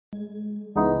What's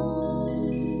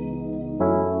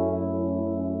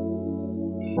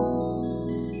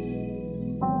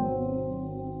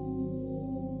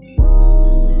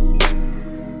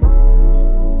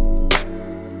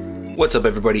up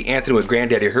everybody, Anthony with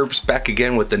GrandDaddyHerps back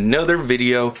again with another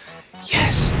video.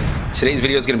 Yes, today's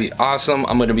video is going to be awesome.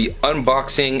 I'm going to be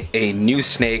unboxing a new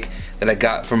snake that I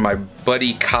got from my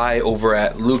buddy Kai over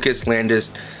at Lucas Landon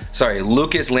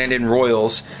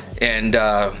Royals, and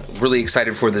really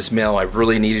excited for this male. I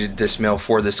really needed this male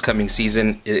for this coming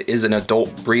season. It is an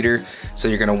adult breeder, so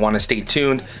you're going to want to stay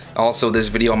tuned. Also, this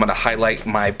video I'm going to highlight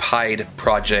my pied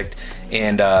project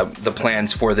and the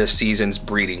plans for this season's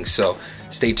breeding. So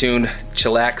stay tuned,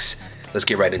 chillax, let's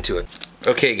get right into it.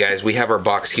 Okay guys, we have our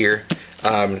box here.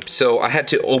 So I had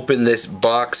to open this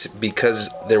box because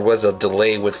there was a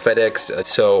delay with FedEx.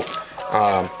 So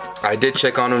I did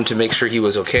check on him to make sure he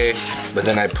was okay, but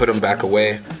then I put him back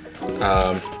away.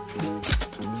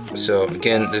 So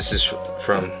again, this is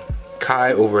from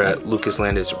Kai over at Lucas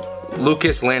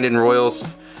Landon Royals.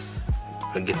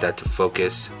 I'll get that to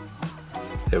focus.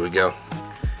 There we go.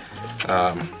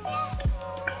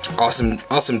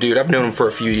 Awesome dude. I've known him for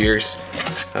a few years.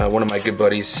 One of my good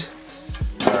buddies.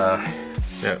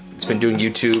 Yeah, he's been doing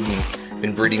YouTube and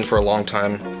been breeding for a long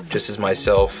time, just as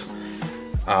myself.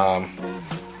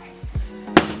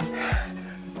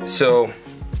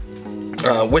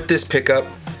 With this pickup,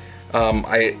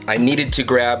 I needed to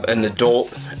grab an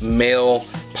adult male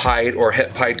pied or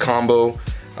het pied combo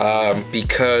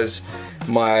because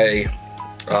my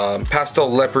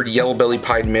pastel leopard yellow belly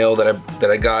pied male that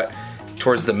I got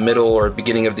towards the middle or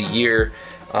beginning of the year,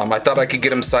 I thought I could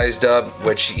get him sized up,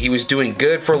 which he was doing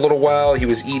good for a little while. He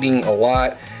was eating a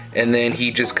lot, and then he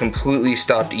just completely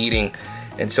stopped eating.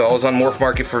 And so I was on Morph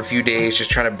Market for a few days just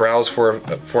trying to browse for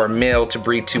a male to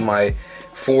breed to my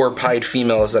 4 pied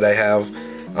females that I have,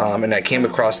 and I came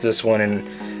across this one. And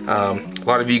a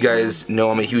lot of you guys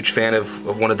know I'm a huge fan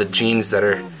of one of the genes that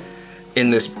are in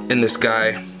this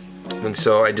guy, and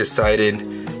so I decided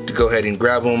to go ahead and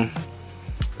grab him.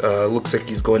 Looks like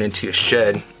he's going into a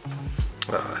shed.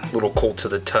 A little cold to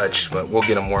the touch, but we'll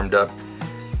get him warmed up.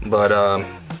 But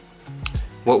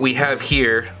what we have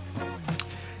here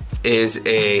is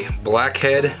a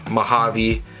blackhead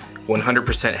Mojave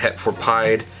 100% het for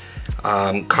pied.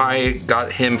 Kai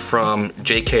got him from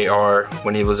JKR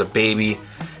when he was a baby,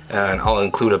 and I'll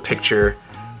include a picture,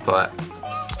 but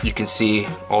you can see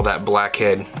all that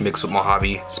blackhead mixed with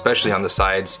Mojave, especially on the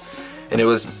sides. And it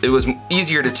was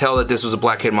easier to tell that this was a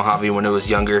blackhead Mojave when it was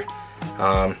younger.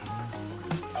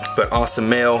 But awesome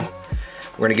male.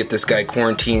 We're gonna get this guy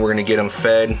quarantined. We're gonna get him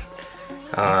fed,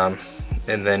 and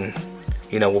then,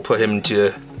 you know, we'll put him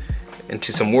into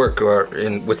some work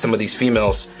with some of these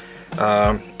females.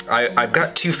 I've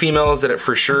got 2 females that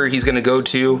for sure he's gonna go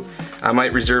to. I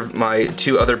might reserve my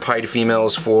 2 other pied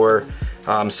females for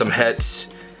some hets,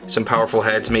 some powerful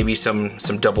hets, maybe some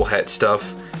double het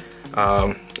stuff.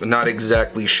 Not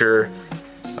exactly sure,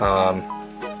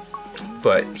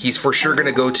 but he's for sure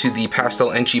gonna go to the pastel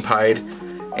Enchi pied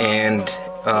and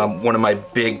one of my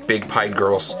big pied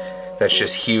girls that's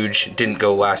just huge. Didn't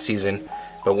go last season,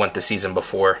 but went the season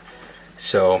before.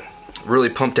 So really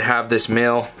pumped to have this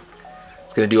male.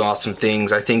 It's gonna do awesome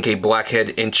things. I think a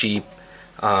blackhead Enchi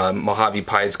Mojave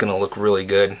pied is gonna look really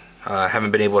good. I haven't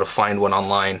been able to find one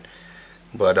online,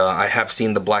 but I have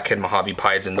seen the blackhead Mojave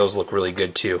pieds, and those look really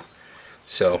good too.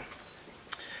 So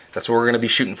that's what we're gonna be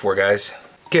shooting for, guys.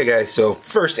 Okay guys, so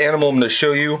first animal I'm gonna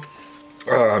show you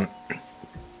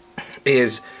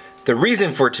is the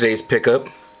reason for today's pickup.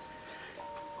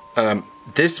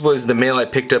 This was the male I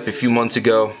picked up a few months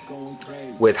ago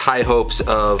with high hopes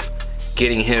of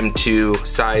getting him to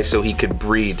size so he could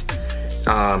breed.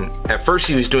 At first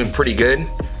he was doing pretty good.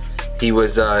 He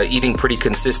was eating pretty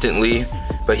consistently,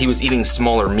 but he was eating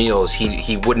smaller meals.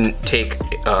 He wouldn't take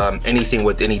anything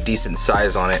with any decent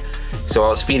size on it. So I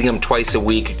was feeding him twice a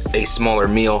week a smaller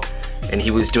meal, and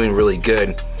he was doing really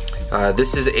good.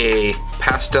 This is a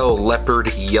pastel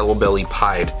leopard yellow belly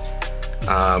pied.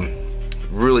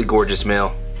 Really gorgeous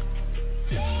male.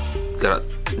 Got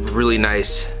a really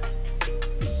nice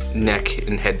neck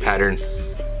and head pattern.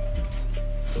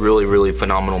 Really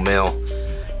phenomenal male.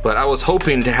 But I was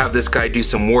hoping to have this guy do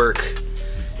some work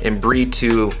and breed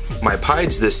to my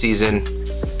pieds this season,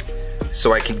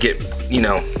 so I could get, you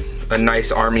know, a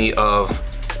nice army of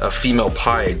female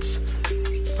pieds.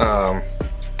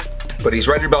 But he's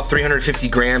right at about 350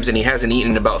 grams, and he hasn't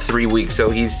eaten in about 3 weeks,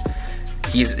 so he's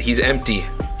empty.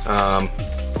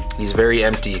 He's very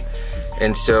empty.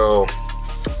 And so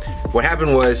what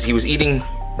happened was he was eating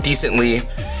decently,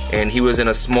 and he was in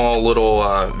a small little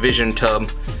vision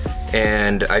tub,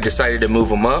 and I decided to move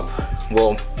them up.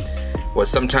 Well, what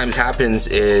sometimes happens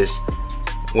is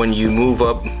when you move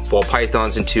up ball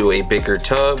pythons into a bigger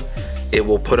tub, it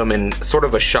will put them in sort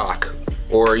of a shock,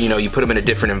 or you know, you put them in a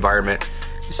different environment.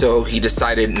 So he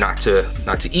decided not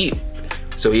to eat.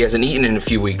 So he hasn't eaten in a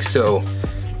few weeks. So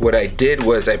what I did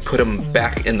was I put him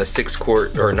back in the 6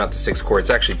 quart, or not the 6 quart, it's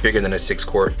actually bigger than a 6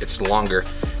 quart, it's longer,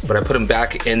 but I put him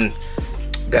back in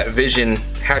that Vision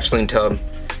hatchling tub,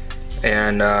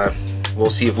 and we'll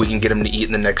see if we can get him to eat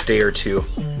in the next day or two.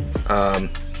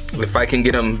 If I can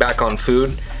get him back on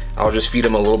food, I'll just feed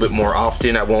him a little bit more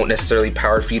often. I won't necessarily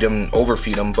power feed him,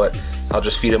 overfeed him, but I'll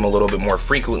just feed him a little bit more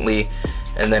frequently,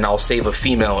 and then I'll save a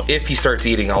female. If he starts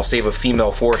eating, I'll save a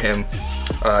female for him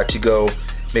to go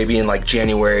maybe in like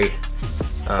January,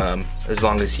 as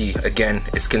long as he, again,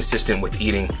 is consistent with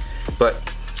eating. But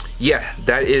yeah,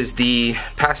 that is the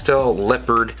pastel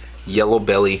leopard yellow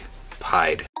belly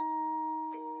pied.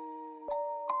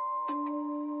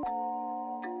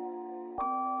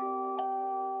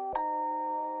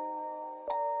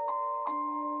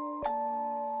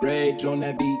 Rage on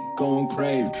that beat, going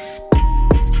crazy.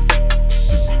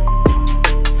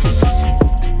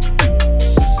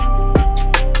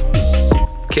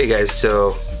 Okay guys,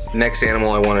 so next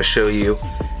animal I want to show you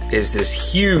is this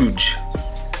huge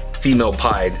female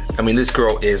pied. I mean, this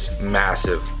girl is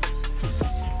massive.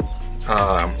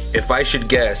 If I should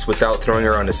guess, without throwing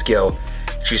her on a scale,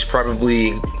 she's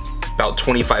probably about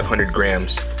 2,500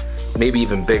 grams, maybe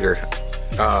even bigger.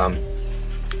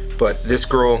 But this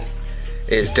girl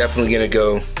is definitely gonna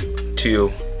go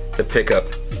to the pickup.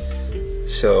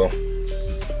 So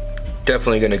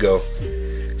definitely gonna go.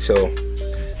 So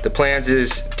the plans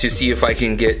is to see if I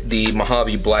can get the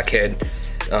Mojave blackhead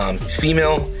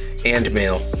female and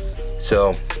male.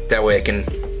 So that way I can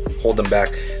hold them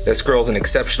back. This girl's an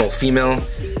exceptional female.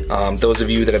 Those of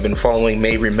you that have been following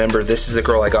may remember this is the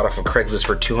girl I got off of Craigslist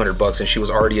for 200 bucks, and she was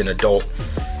already an adult.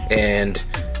 And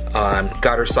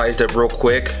got her sized up real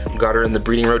quick, got her in the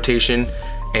breeding rotation,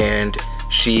 and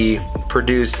she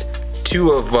produced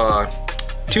two of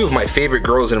my favorite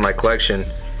girls in my collection.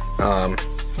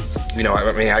 You know,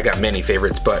 I mean, I got many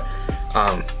favorites, but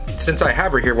since I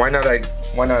have her here, why not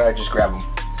I just grab them?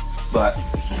 But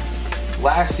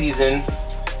last season,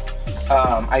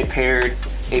 I paired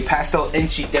a pastel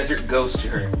inchy desert ghost to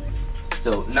her.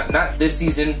 So not this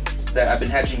season that I've been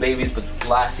hatching babies, but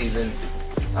last season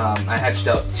I hatched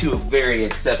out two very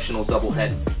exceptional double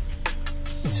heads.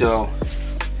 So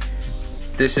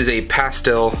this is a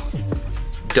pastel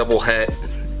double head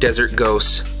desert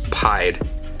ghost pied.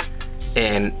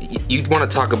 And you'd want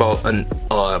to talk about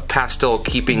a pastel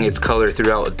keeping its color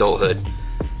throughout adulthood.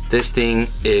 This thing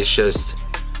is just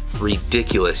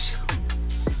ridiculous.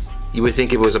 You would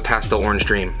think it was a pastel orange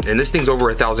dream, and this thing's over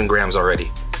 1,000 grams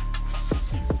already.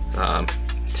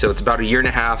 So it's about 1.5 years,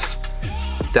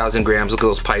 1,000 grams. Look at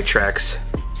those pied tracks.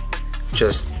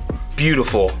 Just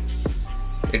beautiful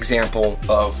example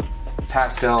of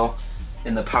pastel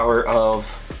and the power of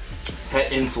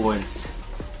het influence.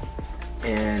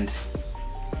 And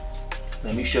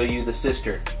let me show you the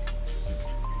sister.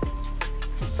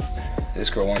 This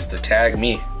girl wants to tag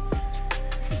me.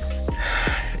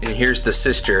 And here's the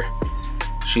sister.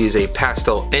 She is a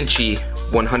pastel inchy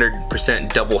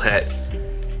 100% double het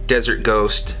desert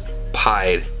ghost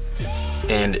pied.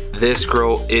 And this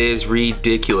girl is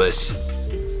ridiculous.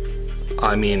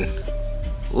 I mean,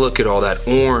 look at all that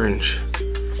orange.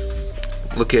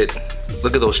 Look at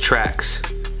those tracks.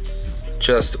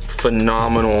 Just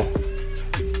phenomenal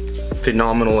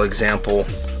example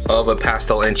of a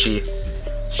pastel inchy.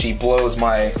 She blows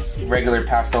my regular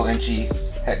pastel inchy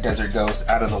het desert ghost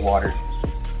out of the water.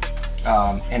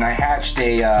 And I hatched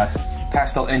a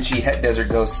pastel inchy het desert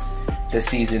ghost this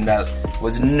season that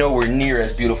was nowhere near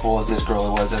as beautiful as this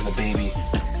girl was as a baby.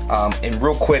 And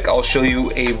real quick, I'll show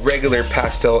you a regular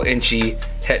pastel inchy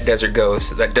het desert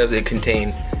ghost that doesn't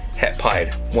contain het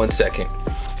pied. 1 second.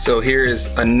 So here is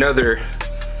another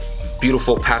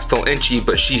beautiful pastel inchy,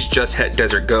 but she's just het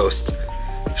desert ghost.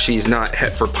 She's not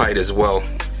het for pied as well.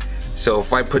 So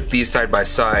if I put these side by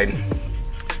side,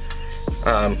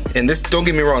 and this, don't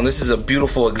get me wrong, this is a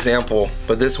beautiful example,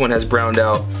 but this one has browned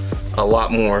out a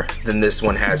lot more than this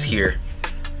one has here.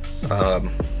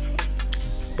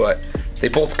 But they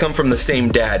both come from the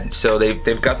same dad, so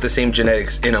they've got the same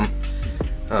genetics in them.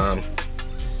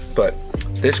 But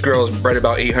this girl is right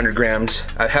about 800 grams.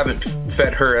 I haven't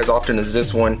fed her as often as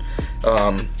this one,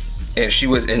 and she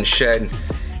was in shed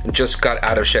and just got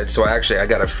out of shed, so I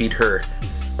gotta feed her.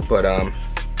 But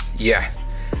yeah,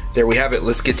 there we have it.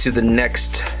 Let's get to the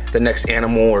next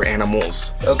animal or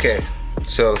animals. Okay,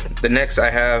 so the next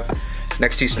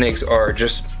two snakes are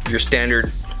just your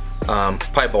standard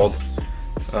piebald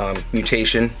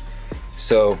mutation.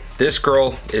 So this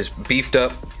girl is beefed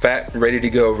up, fat, ready to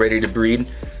go, ready to breed.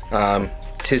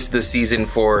 Tis the season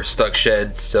for stuck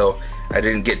shed, so I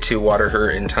didn't get to water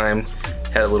her in time.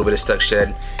 Had a little bit of stuck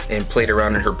shed and played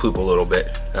around in her poop a little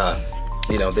bit.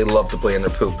 You know, they love to play in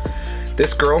their poop.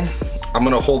 This girl, I'm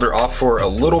gonna hold her off for a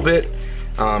little bit.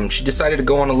 She decided to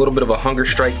go on a little bit of a hunger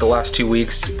strike the last 2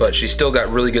 weeks, but she still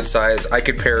got really good size. I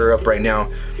could pair her up right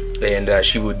now and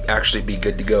she would actually be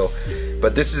good to go.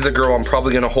 But this is the girl I'm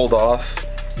probably gonna hold off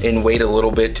and wait a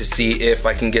little bit to see if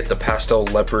I can get the pastel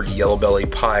leopard yellow belly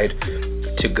pied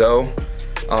to go.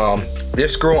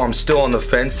 This girl, I'm still on the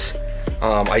fence.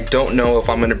 I don't know if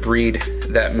I'm gonna breed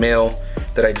that male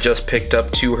that I just picked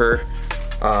up to her,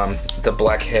 the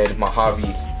blackhead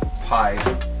Mojave pied,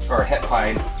 or het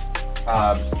pied,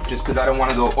 just because I don't want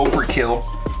to go overkill,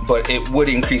 but it would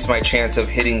increase my chance of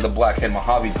hitting the blackhead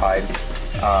Mojave pied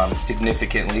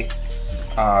significantly.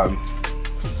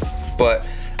 But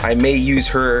I may use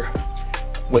her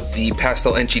with the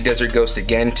pastel Enchi desert ghost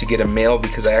again to get a male,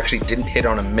 because I actually didn't hit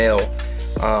on a male.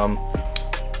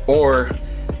 Or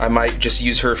I might just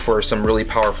use her for some really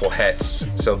powerful hets.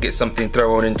 So get something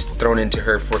thrown into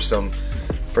her for some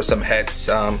hets,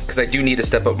 because I do need to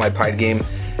step up my pied game.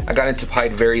 I got into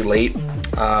pied very late.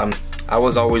 I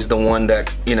was always the one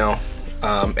that, you know,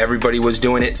 everybody was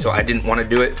doing it, so I didn't want to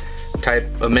do it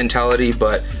type of mentality,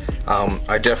 but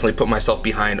I definitely put myself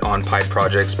behind on pied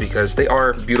projects because they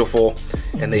are beautiful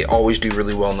and they always do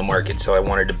really well in the market, so I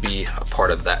wanted to be a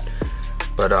part of that.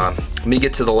 But let me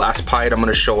get to the last pied I'm going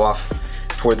to show off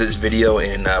for this video,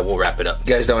 and we'll wrap it up.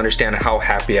 You guys don't understand how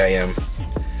happy I am.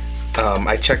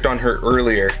 I checked on her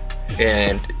earlier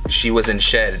and she was in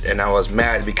shed, and I was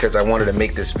mad because I wanted to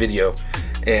make this video,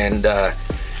 and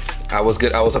I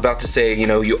was about to say, you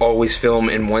know, you always film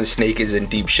and one snake is in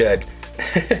deep shed.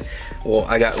 Well,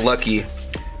 I got lucky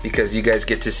because you guys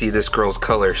get to see this girl's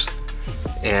colors,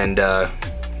 and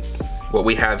what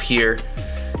we have here,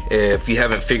 if you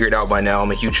haven't figured out by now,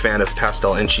 I'm a huge fan of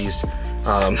pastel Enchis.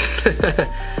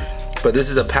 But this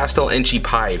is a pastel Enchi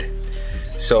pied.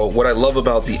 So what I love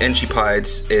about the Enchi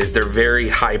pieds is they're very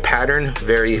high pattern,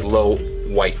 very low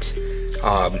white.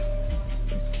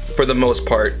 For the most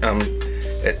part,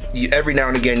 every now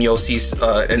and again you'll see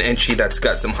an Enchi that's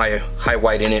got some high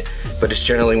white in it, but it's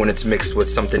generally when it's mixed with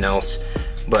something else.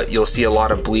 But you'll see a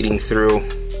lot of bleeding through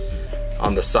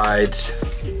on the sides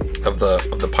of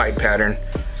the pied pattern.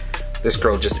 This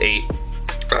girl just ate,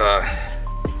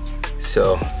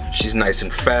 so she's nice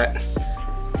and fat,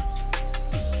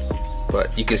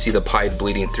 but you can see the pied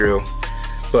bleeding through.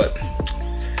 But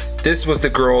this was the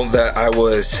girl that I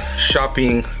was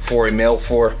shopping for a male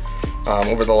for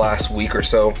over the last week or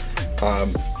so,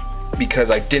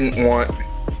 because I didn't want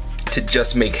to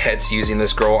just make heads using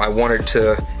this girl. I wanted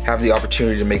to have the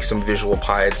opportunity to make some visual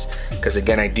pieds, because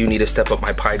again, I do need to step up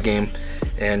my pied game.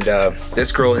 And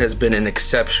this girl has been an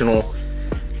exceptional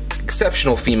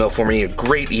female for me, a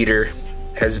great eater,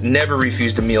 has never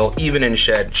refused a meal, even in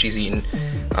shed she's eaten.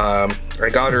 I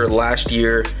got her last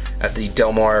year at the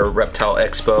DELENOR Reptile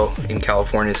Expo in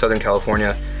California, Southern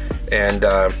California, and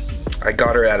I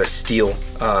got her at a steal.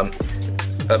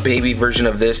 A baby version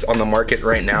of this on the market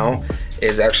right now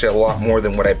is actually a lot more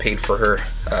than what I paid for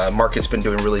her. Market's been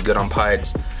doing really good on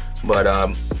pieds,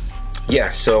 but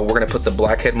yeah, so we're gonna put the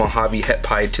blackhead Mojave het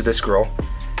pied to this girl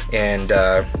and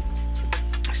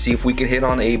see if we can hit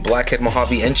on a blackhead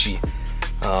Mojave Enchi.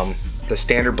 The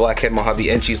standard blackhead Mojave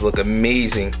Enchis look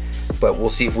amazing, but we'll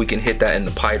see if we can hit that in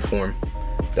the pied form.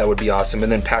 That would be awesome,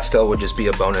 and then pastel would just be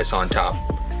a bonus on top.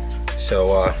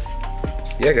 So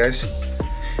yeah guys,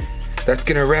 that's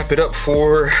gonna wrap it up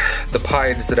for the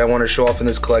pieds that I want to show off in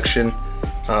this collection.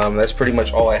 That's pretty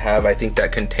much all I have. I think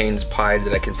that contains pied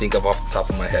that I can think of off the top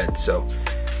of my head. So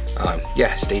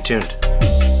yeah, stay tuned.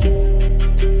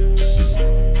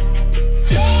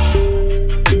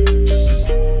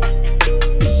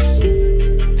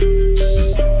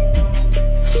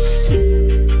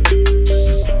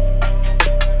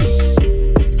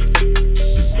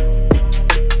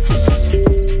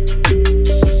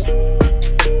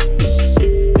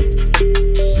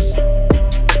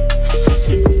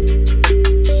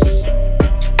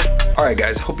 Alright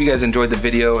guys, hope you guys enjoyed the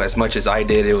video as much as I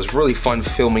did. It was really fun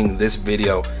filming this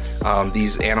video.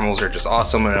 These animals are just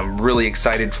awesome, and I'm really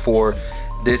excited for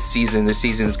this season. This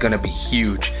season is gonna be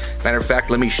huge. Matter of fact,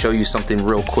 let me show you something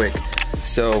real quick.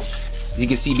 So you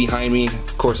can see behind me,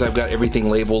 of course, I've got everything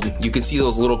labeled. You can see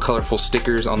those little colorful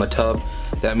stickers on the tub.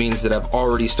 That means that I've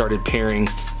already started pairing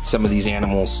some of these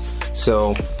animals.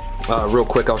 So real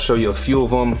quick, I'll show you a few of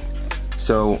them.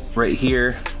 So right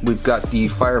here we've got the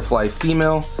Firefly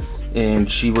female, and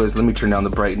she was, let me turn down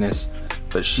the brightness,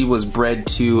 but she was bred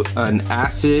to an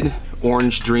Acid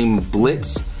Orange Dream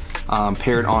Blitz,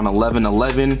 paired on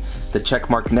 1111. The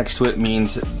check mark next to it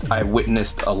means I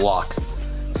witnessed a lock.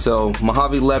 So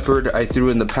Mojave Leopard, I threw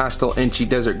in the Pastel Inchy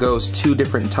Desert Ghost 2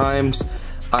 different times.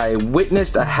 I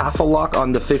witnessed a half a lock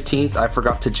on the 15th. I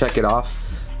forgot to check it off.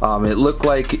 It looked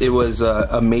like it was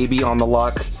a maybe on the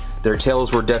lock. Their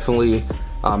tails were definitely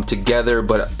together,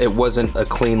 but it wasn't a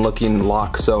clean looking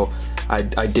lock, so I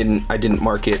didn't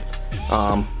mark it.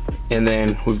 And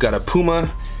then we've got a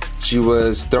Puma. She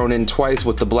was thrown in twice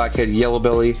with the blackhead yellow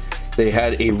belly. They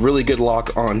had a really good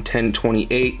lock on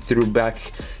 1028.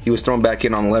 He was thrown back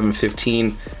in on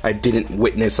 1115. I didn't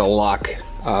witness a lock.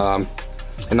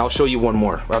 And I'll show you one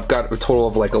more. I've got a total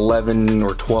of like 11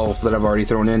 or 12 that I've already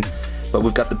thrown in. But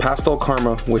we've got the Pastel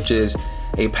Karma, which is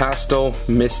a Pastel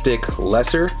Mystic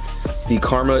Lesser. The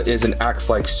Karma is an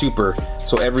Axe-like super,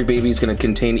 so every baby is going to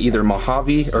contain either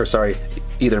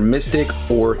either Mystic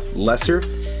or Lesser.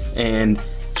 And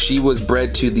she was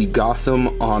bred to the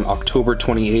Gotham on October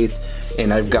 28th,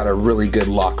 and I've got a really good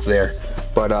lock there.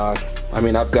 But I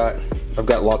mean, I've got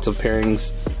lots of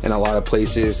pairings in a lot of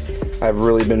places. I've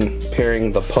really been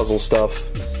pairing the puzzle stuff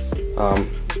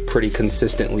pretty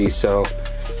consistently. So,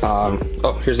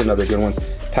 oh, here's another good one.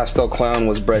 Pastel Clown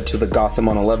was bred to the Gotham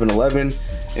on 1111,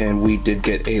 and we did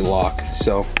get a lock.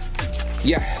 So,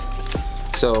 yeah.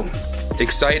 So,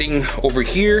 exciting over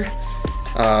here.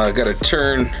 I gotta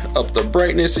turn up the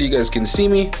brightness so you guys can see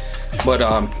me. But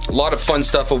a lot of fun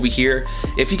stuff over here.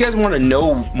 If you guys want to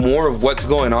know more of what's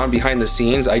going on behind the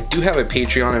scenes, I do have a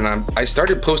Patreon, and I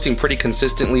started posting pretty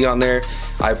consistently on there.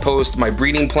 I post my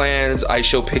breeding plans, I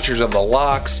show pictures of the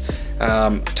locks,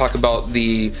 talk about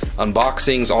the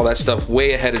unboxings, all that stuff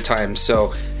way ahead of time.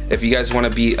 So if you guys want to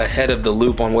be ahead of the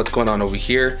loop on what's going on over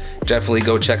here, definitely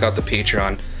go check out the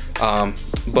Patreon.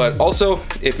 But also,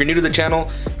 if you're new to the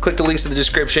channel, click the links in the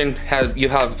description. You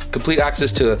have complete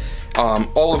access to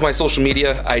all of my social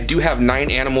media. I do have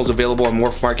 9 animals available on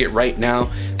Morph Market right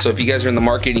now. So if you guys are in the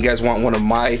market and you guys want one of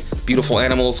my beautiful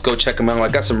animals, go check them out. I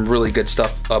got some really good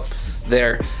stuff up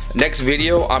there. Next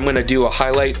video, I'm gonna do a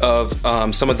highlight of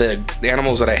some of the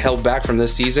animals that I held back from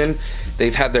this season.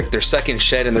 They've had their second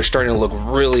shed, and they're starting to look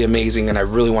really amazing, and I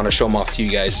really want to show them off to you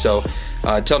guys. So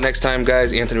until next time,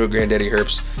 guys, Anthony with Granddaddy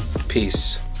Herps.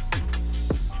 Peace.